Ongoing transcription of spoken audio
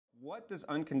What does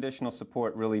unconditional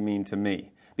support really mean to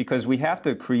me? Because we have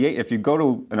to create, if you go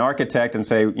to an architect and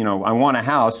say, you know, I want a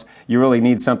house, you really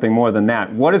need something more than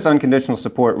that. What does unconditional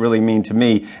support really mean to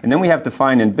me? And then we have to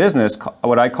find in business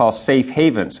what I call safe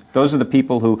havens. Those are the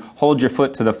people who hold your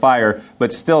foot to the fire,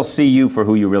 but still see you for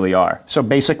who you really are. So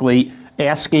basically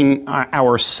asking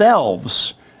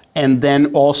ourselves and then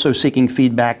also seeking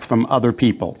feedback from other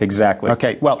people. Exactly.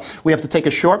 Okay, well, we have to take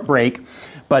a short break,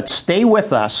 but stay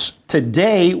with us.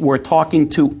 Today, we're talking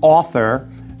to author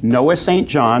Noah St.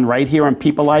 John, right here on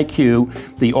People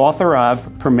IQ, the author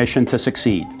of Permission to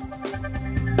Succeed.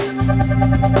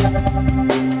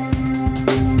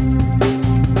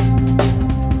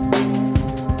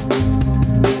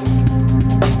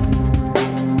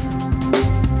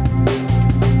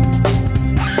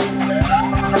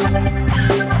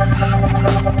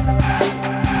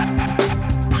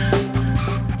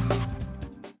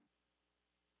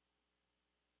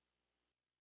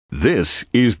 This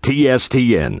is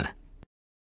TSTN.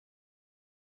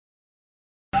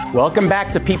 Welcome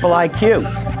back to People IQ.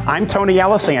 I'm Tony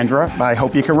Alessandra. I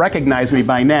hope you can recognize me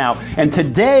by now. And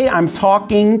today I'm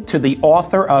talking to the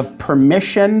author of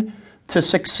Permission to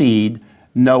Succeed,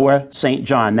 Noah St.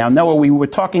 John. Now, Noah, we were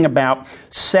talking about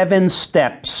 7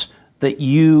 steps that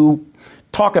you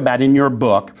talk about in your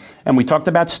book, and we talked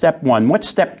about step 1. What's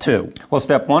step 2? Well,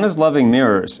 step 1 is loving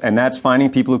mirrors, and that's finding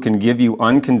people who can give you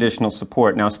unconditional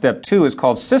support. Now, step 2 is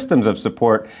called systems of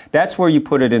support. That's where you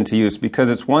put it into use, because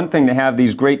it's one thing to have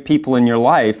these great people in your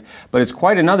life, but it's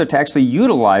quite another to actually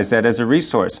utilize that as a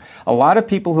resource. A lot of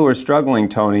people who are struggling,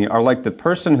 Tony, are like the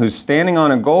person who's standing on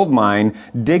a gold mine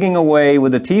digging away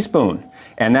with a teaspoon.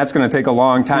 And that's going to take a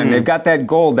long time. They've got that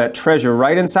gold, that treasure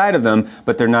right inside of them,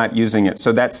 but they're not using it.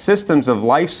 So that systems of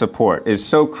life support is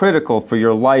so critical for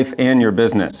your life and your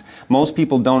business. Most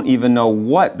people don't even know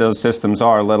what those systems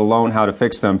are, let alone how to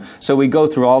fix them. So we go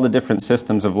through all the different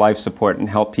systems of life support and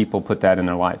help people put that in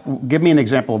their life. Give me an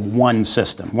example of one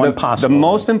system, one possible. The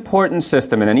most important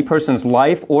system in any person's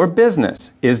life or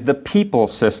business is the people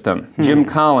system. Jim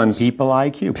Collins. People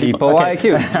IQ. People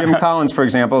IQ. Jim Collins, for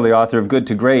example, the author of Good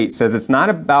to Great, says it's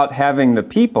not about having the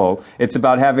people, it's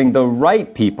about having the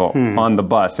right people on the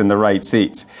bus in the right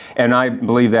seats. And I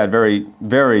believe that very,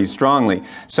 very strongly.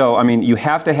 So, I mean, you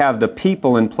have to have the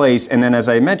people in place, and then, as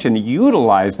I mentioned,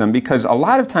 utilize them, because a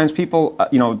lot of times people,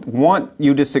 want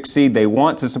you to succeed, they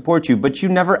want to support you, but you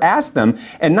never ask them.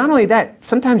 And not only that,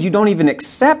 sometimes you don't even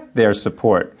accept their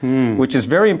support, which is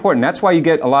very important. That's why you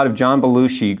get a lot of John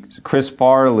Belushi, Chris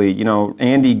Farley,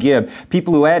 Andy Gibb,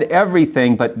 people who had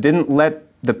everything but didn't let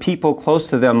the people close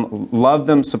to them love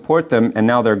them, support them, and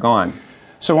now they're gone.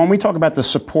 So when we talk about the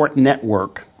support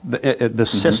network, the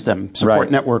system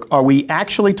support network, are we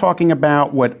actually talking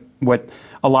about what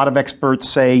a lot of experts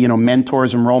say,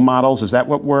 mentors and role models? Is that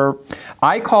what we're...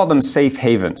 I call them safe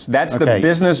havens. That's the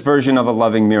business version of a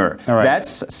loving mirror. Right.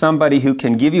 That's somebody who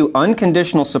can give you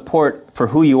unconditional support for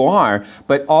who you are,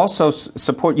 but also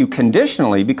support you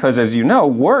conditionally, because, as you know,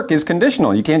 work is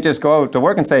conditional. You can't just go out to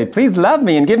work and say, please love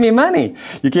me and give me money.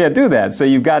 You can't do that. So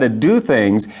you've got to do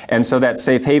things, and so that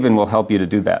safe haven will help you to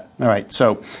do that. All right.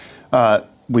 So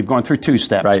we've gone through 2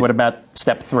 steps. Right. What about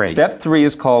step 3? Step 3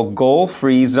 is called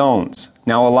goal-free zones.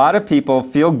 Now, a lot of people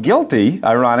feel guilty,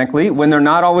 ironically, when they're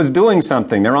not always doing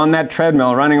something. They're on that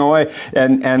treadmill running away,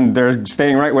 and they're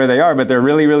staying right where they are, but they're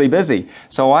really, really busy.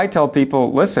 So I tell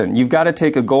people, listen, you've got to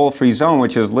take a goal-free zone,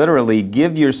 which is literally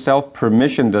give yourself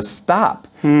permission to stop.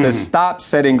 To stop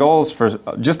setting goals for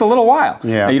just a little while.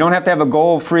 Yeah. Now, you don't have to have a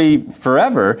goal-free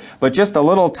forever, but just a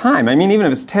little time. I mean, even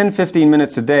if it's 10, 15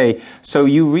 minutes a day, so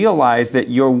you realize that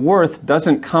your worth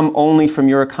doesn't come only from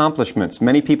your accomplishments.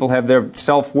 Many people have their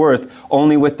self-worth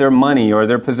only with their money or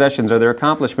their possessions or their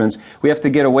accomplishments. We have to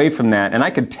get away from that. And I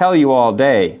could tell you all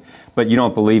day, but you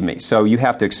don't believe me. So you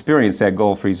have to experience that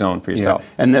goal-free zone for yourself.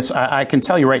 Yeah. And this, I can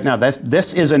tell you right now,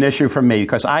 this is an issue for me,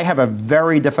 because I have a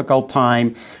very difficult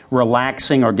time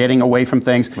relaxing or getting away from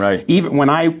things. Right. Even when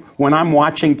I'm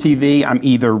watching TV, I'm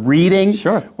either reading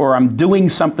or I'm doing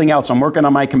something else. I'm working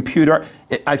on my computer.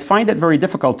 I find it very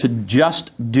difficult to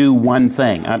just do one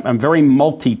thing. I'm very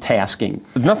multitasking.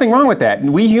 There's nothing wrong with that.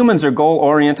 We humans are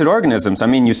goal-oriented organisms. I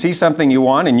mean, you see something you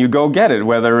want and you go get it,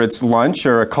 whether it's lunch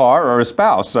or a car or a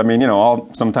spouse. I mean, all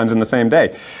sometimes in the same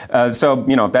day. So,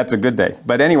 that's a good day.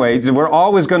 But anyway, we're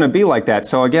always going to be like that.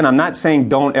 So again, I'm not saying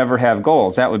don't ever have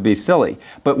goals. That would be silly.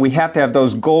 But we have to have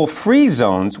those goal-free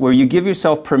zones where you give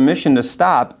yourself permission to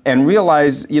stop and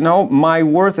realize, my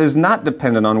worth is not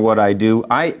dependent on what I do.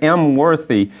 I am worthy.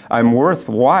 I'm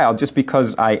worthwhile just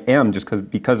because I am,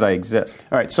 because I exist.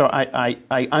 All right, so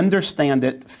I understand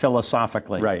it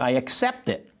philosophically. Right. I accept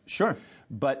it. Sure.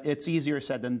 But it's easier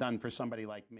said than done for somebody like me.